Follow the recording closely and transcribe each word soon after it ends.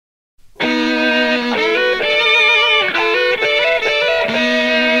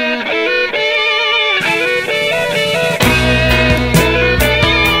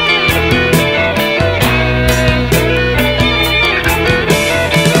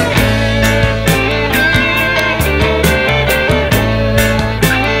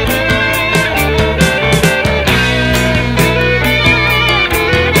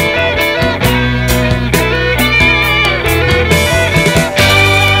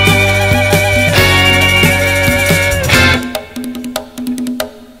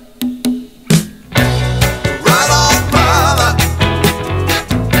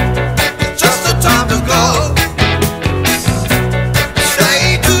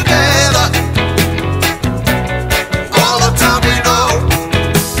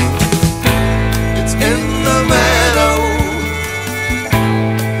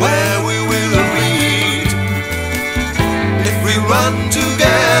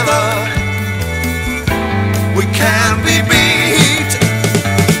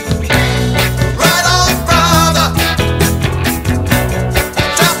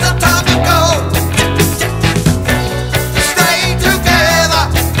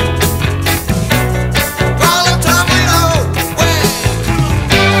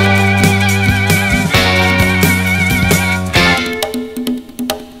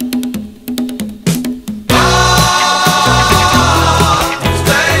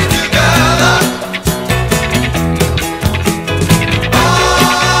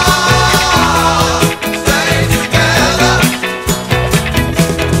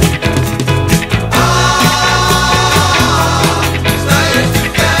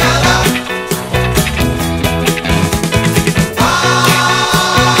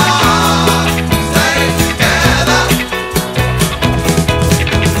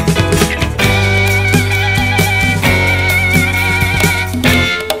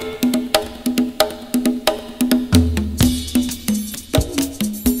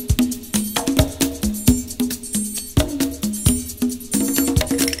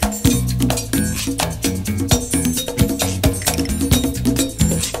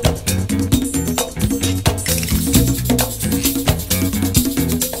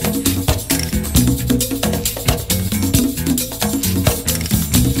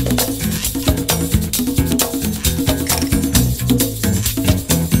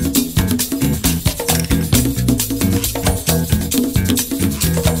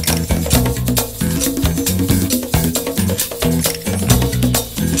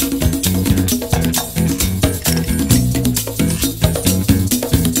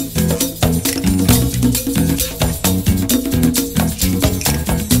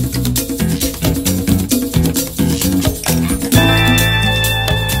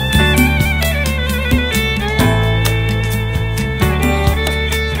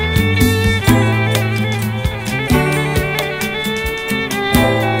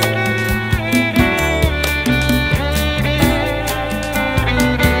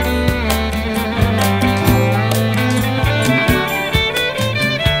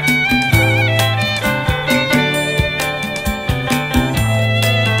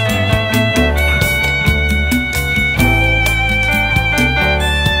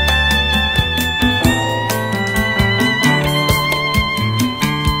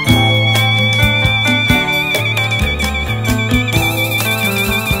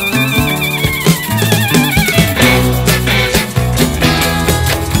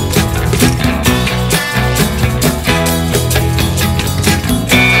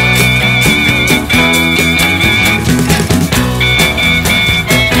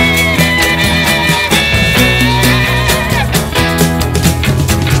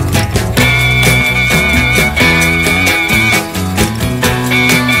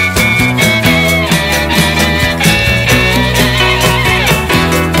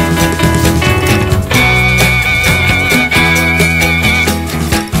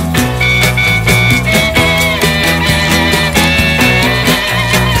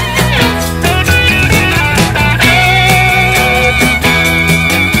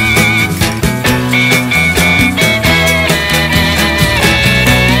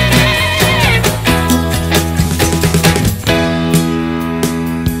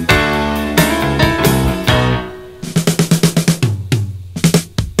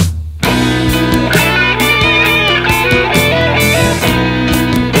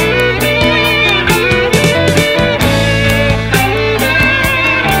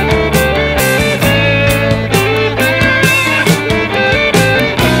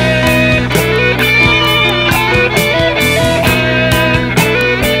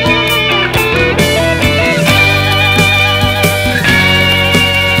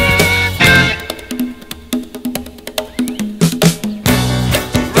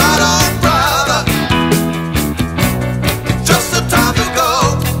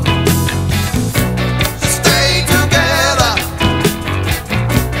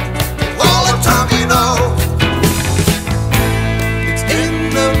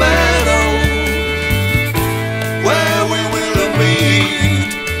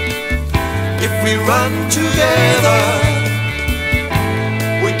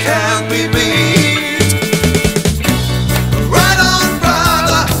we meet. Right on,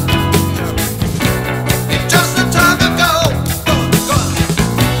 brother, it's just a time to go. Go on.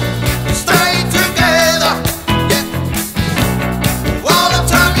 Stay together, yeah, all the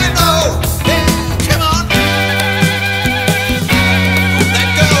time, you know. Yeah, come on. Let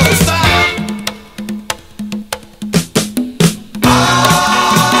go, stop.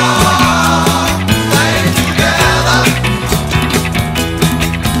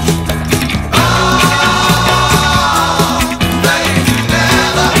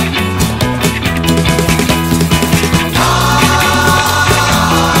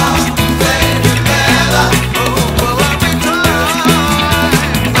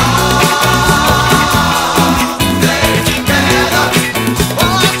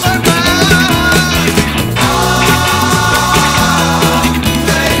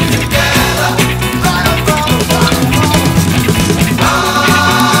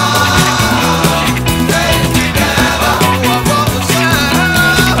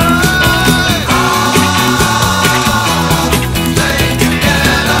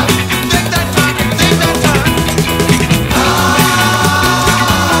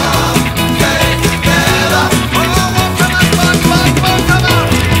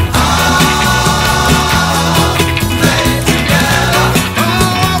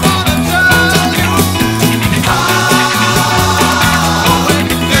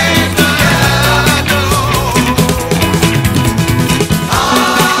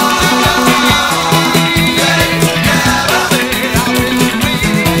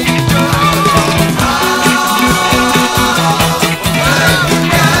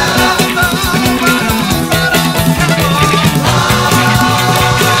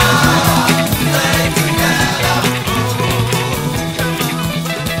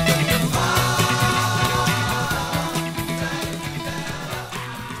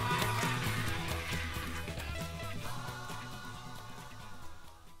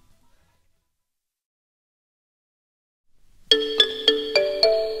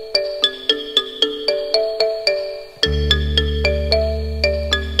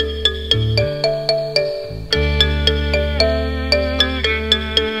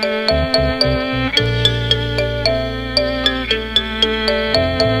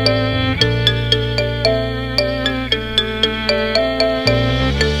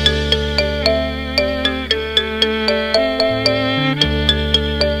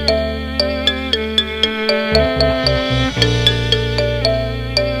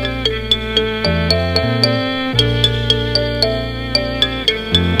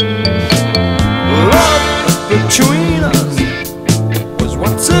 Between us was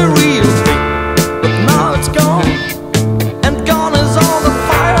once a real thing, but now it's gone, and gone is all the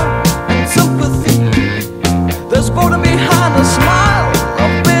fire and sympathy. There's boredom behind a smile of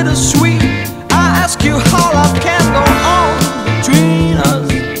bittersweet. I ask you how life can go on between us,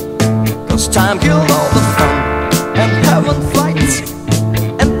 'cause time killed all the fun and heaven flights,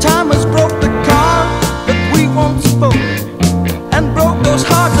 and time has broke the car that we once spoke, and broke those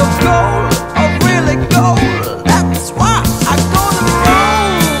hearts of gold, of really gold. That's why I go to roll.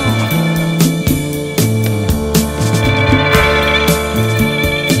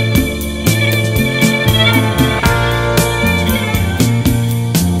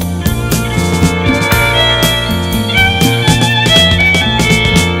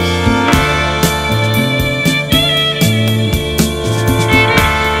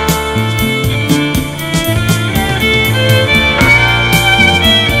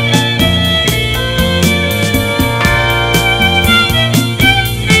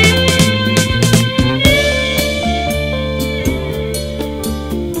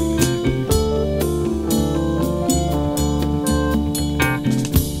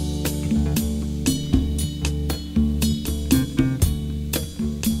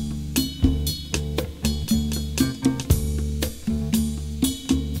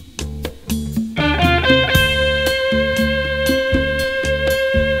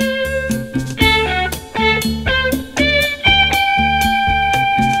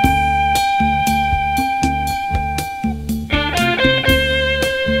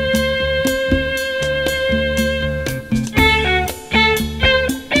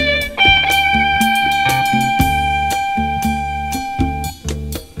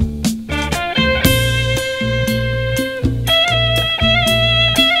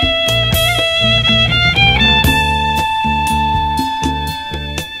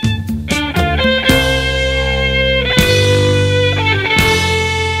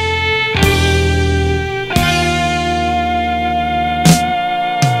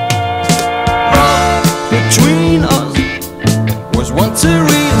 Between us was once a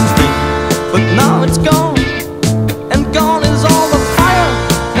real thing, but now it's gone, and gone is all the fire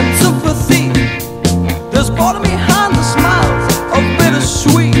and sympathy. There's water behind the smiles of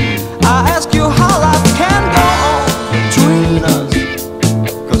bittersweet. I ask you how life can go on between us,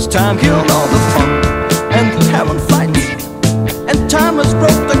 'cause time killed all the fun and having fights, and time has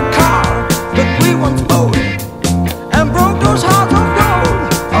broke the car that we once rode, and broke those hearts of gold,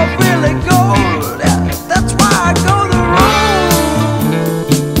 of really gold. Yeah, that's why I go the road.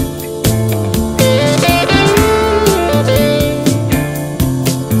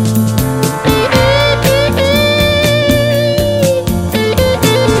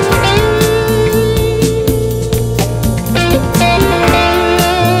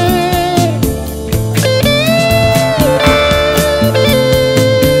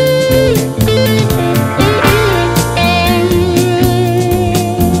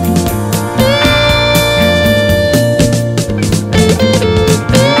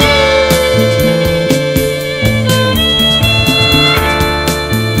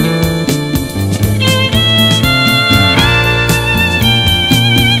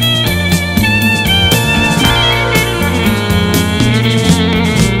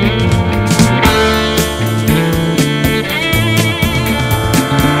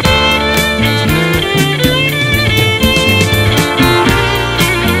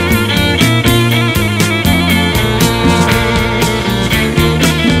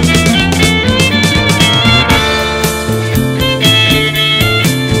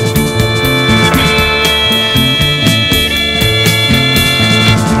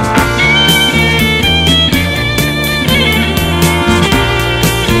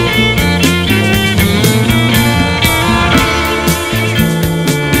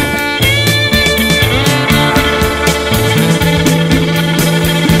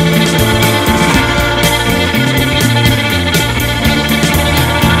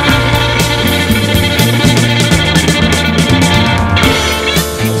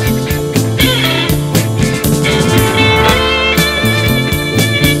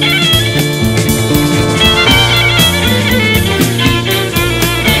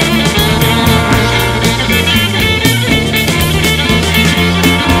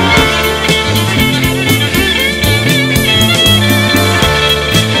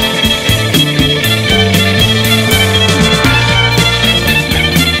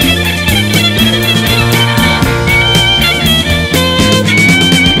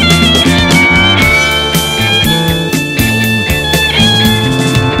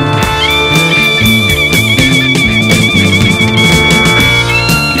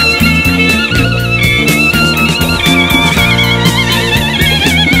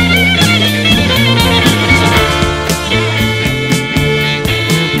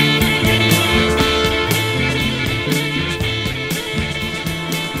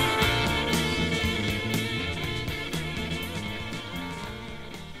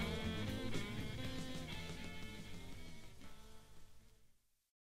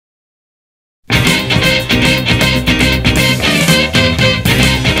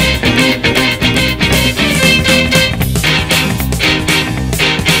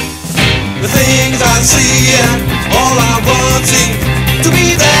 All I want seems to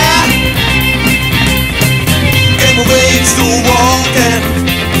be there. Gave me wings to walk and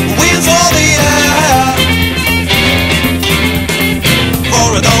wings for the air. For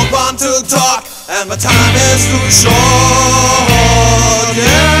I don't want to talk and my time is too short.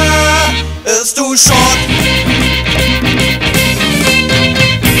 Yeah, it's too short.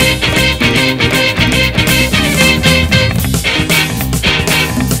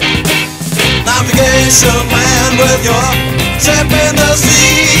 Navigation man with your ship in the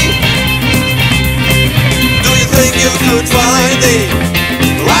sea. Do you think you could find the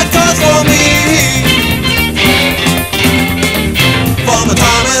right course for me? For my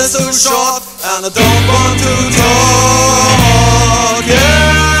time is too short and I don't want to talk.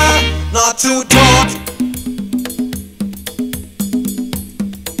 Yeah, not to talk.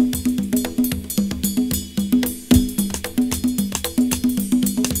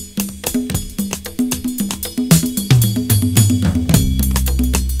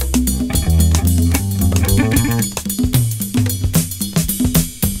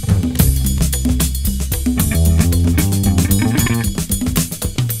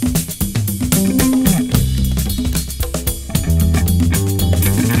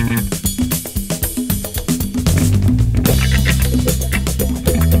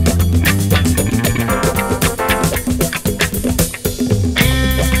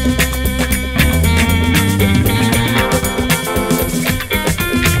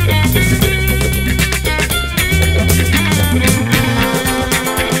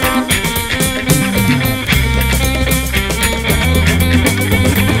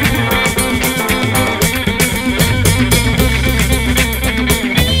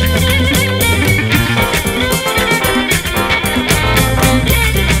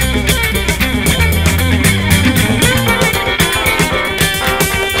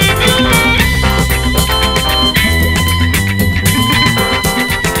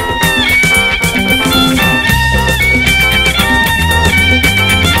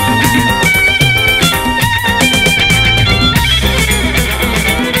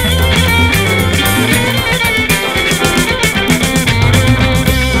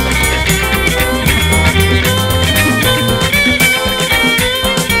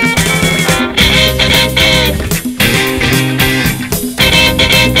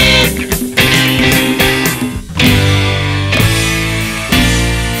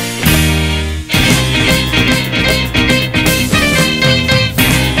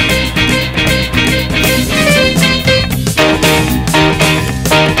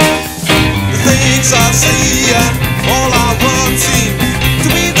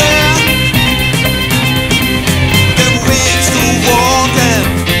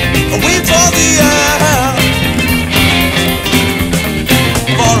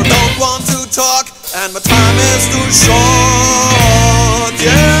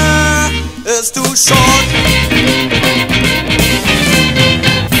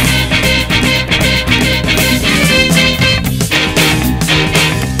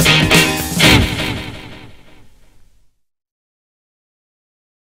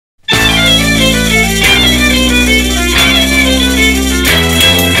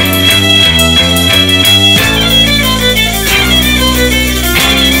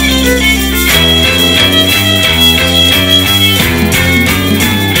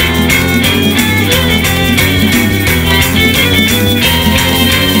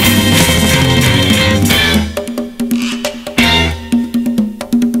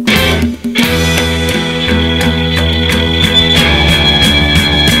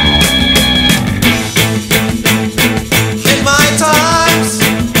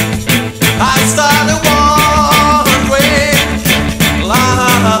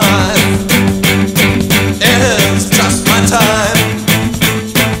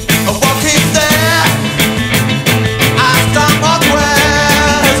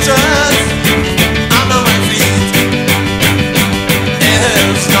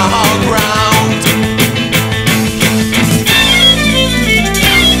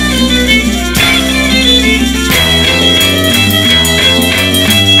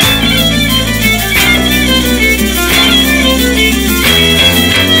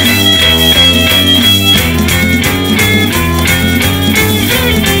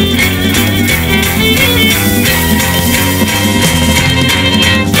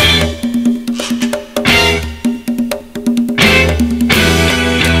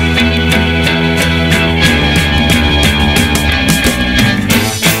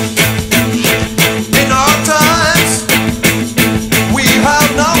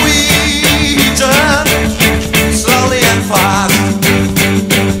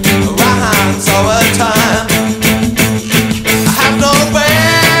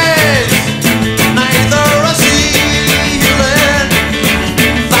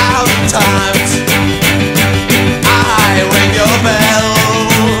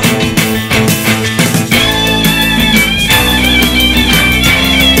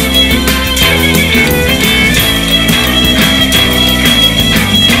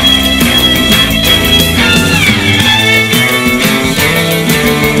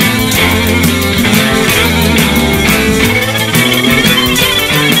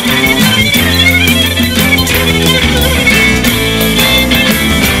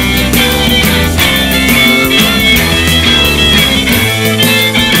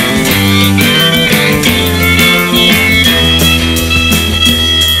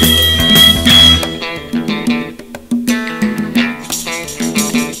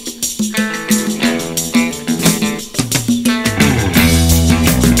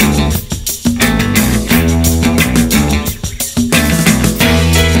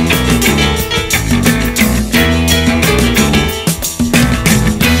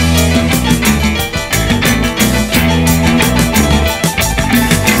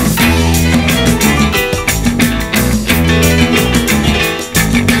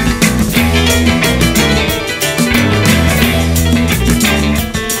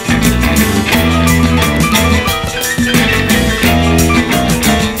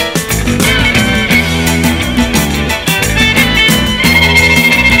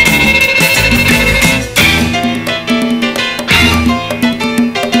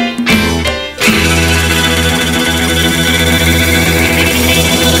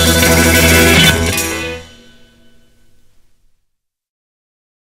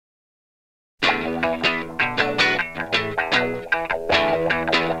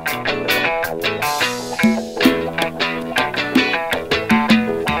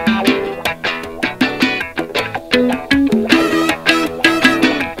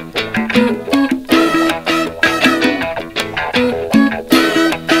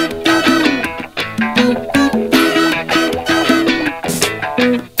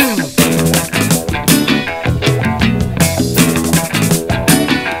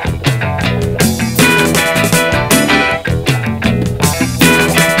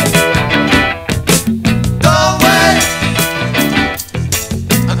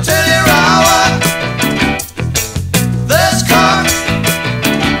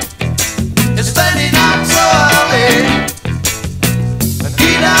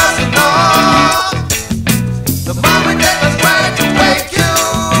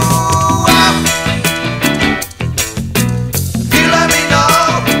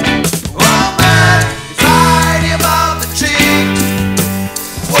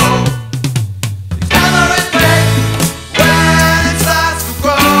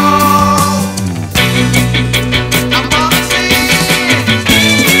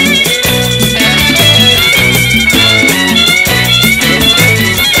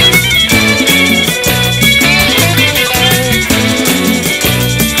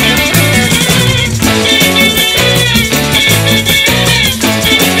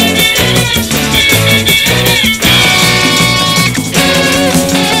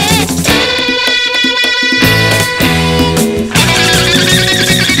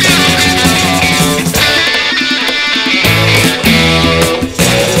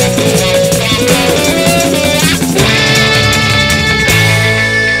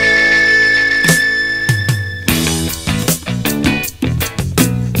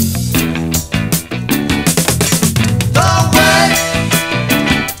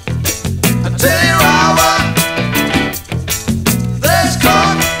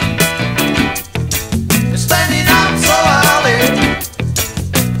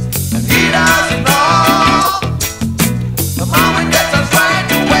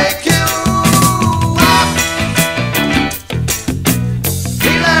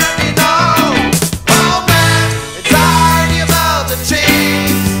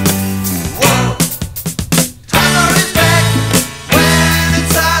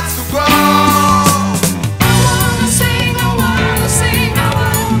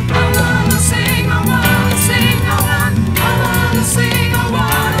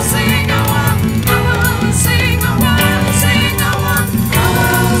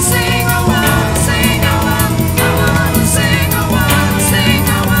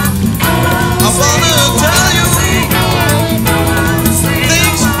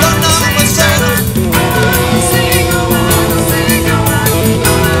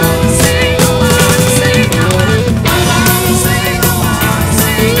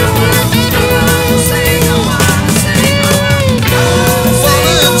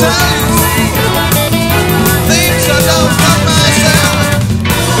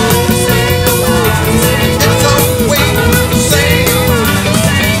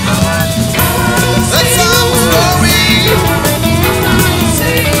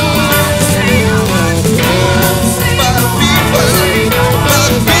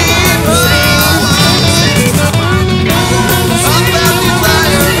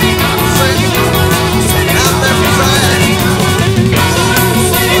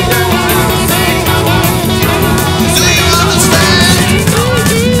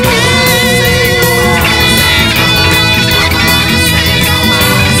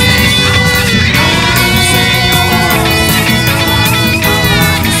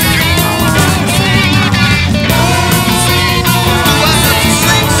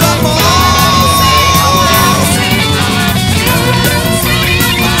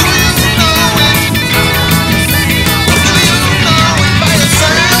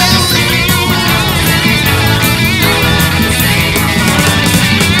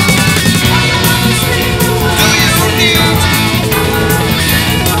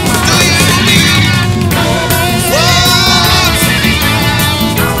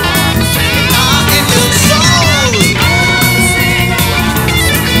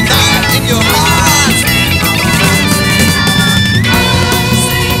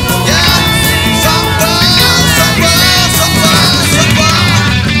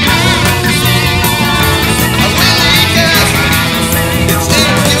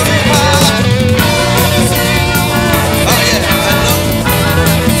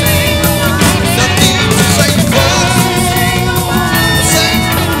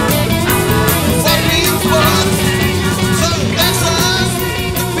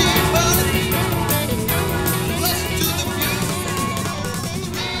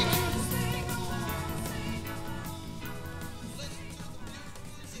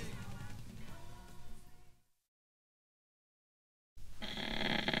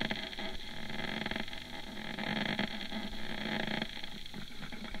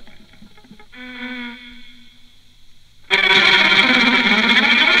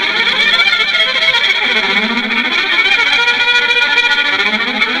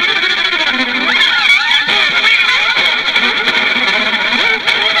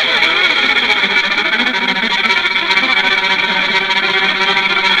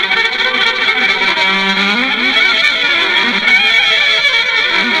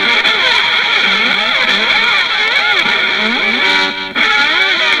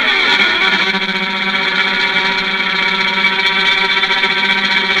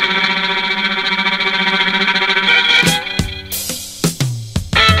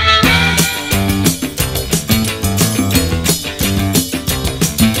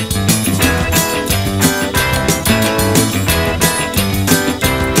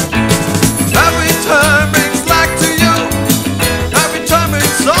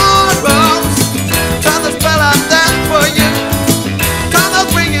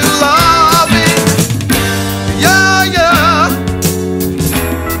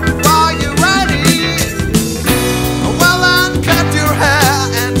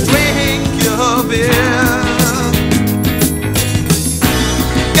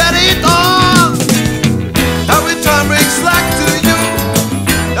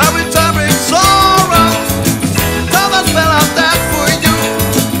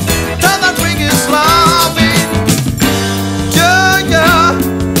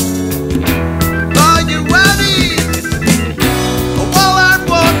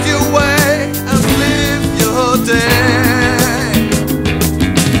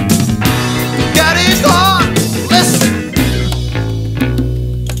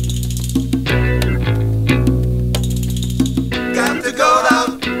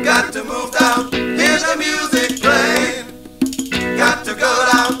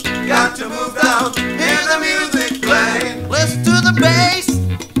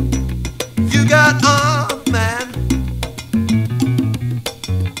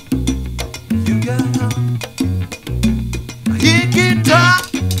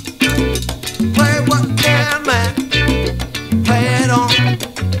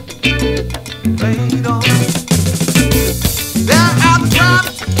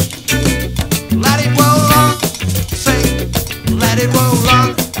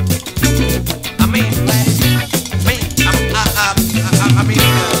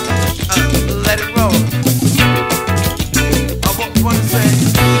 let it roll. I want to say,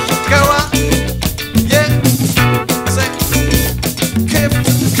 go on, yeah. Say, keep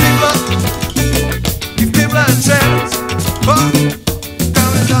a chance for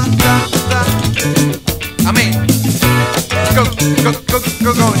going down. I mean, go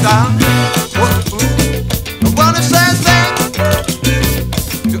going down. I want to say thanks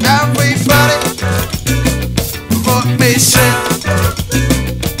to everybody for me shit.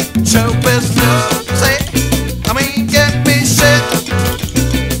 Show business, say, I mean, get me shit.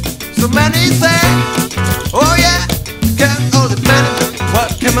 So many things, oh yeah, get all the money. What,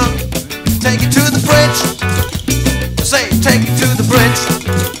 come on, take it to the bridge. Say, take it to the bridge.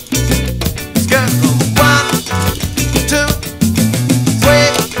 Let's go. 1, 2, 3,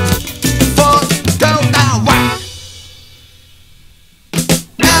 4, go now. Whack.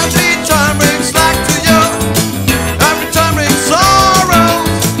 Every time brings life to you. Every time brings sorrow.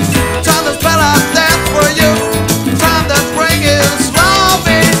 Time that's better death for you. Time that brings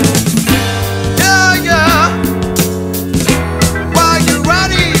loving. Yeah, yeah. While you're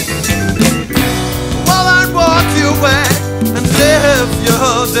ready, well, I'd walk you away and live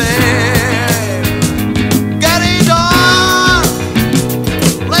your day. Get it on.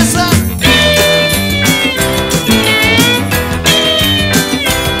 Listen.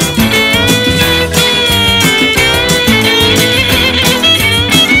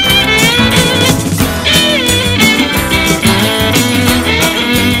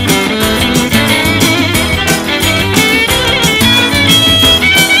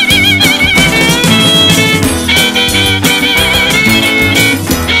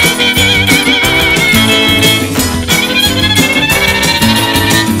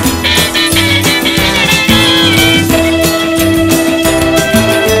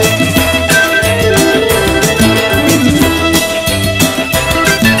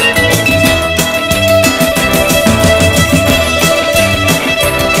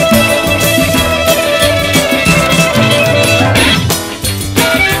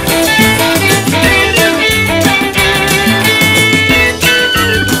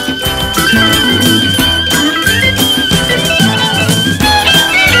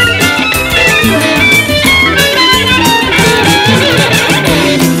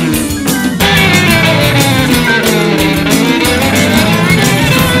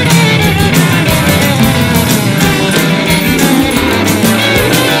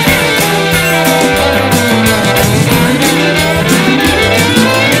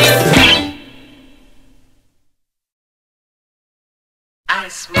 I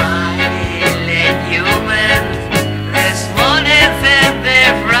smile at humans, there's more than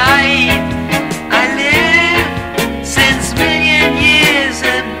they're right. I live since million years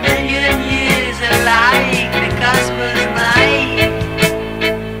alike, the cosmos night.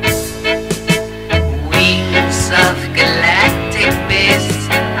 Wings of galactic mists,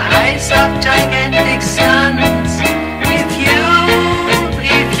 eyes of gigantic suns. If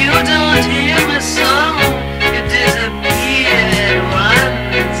you don't hear my song, you disappear at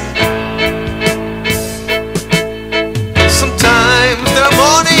once. Sometimes the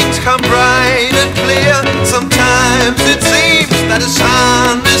mornings come bright and clear. Sometimes it seems that the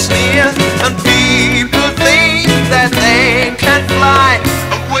sun is near, and people think that they can fly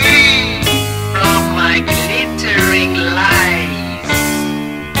away From my glittering lies.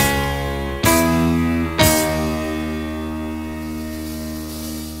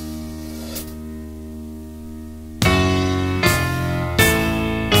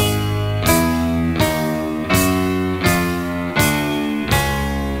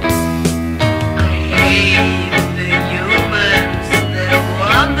 I hate the humans, their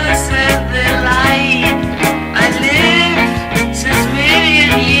wonders and their light. I lived since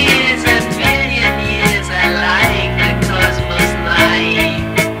million years I like the cosmos night.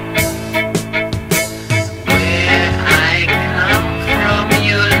 Where I come from,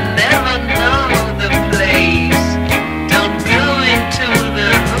 you'll never know the place. Don't go into the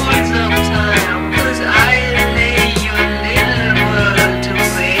hoods of time, 'cause I'll lay your little world to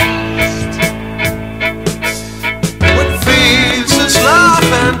waste. What feels is love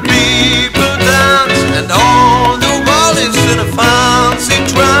and people dance, and all the world is in a fancy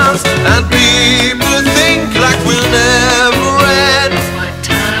trance, and people think like we'll never end. My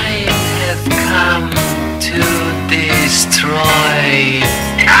time hath come to destroy.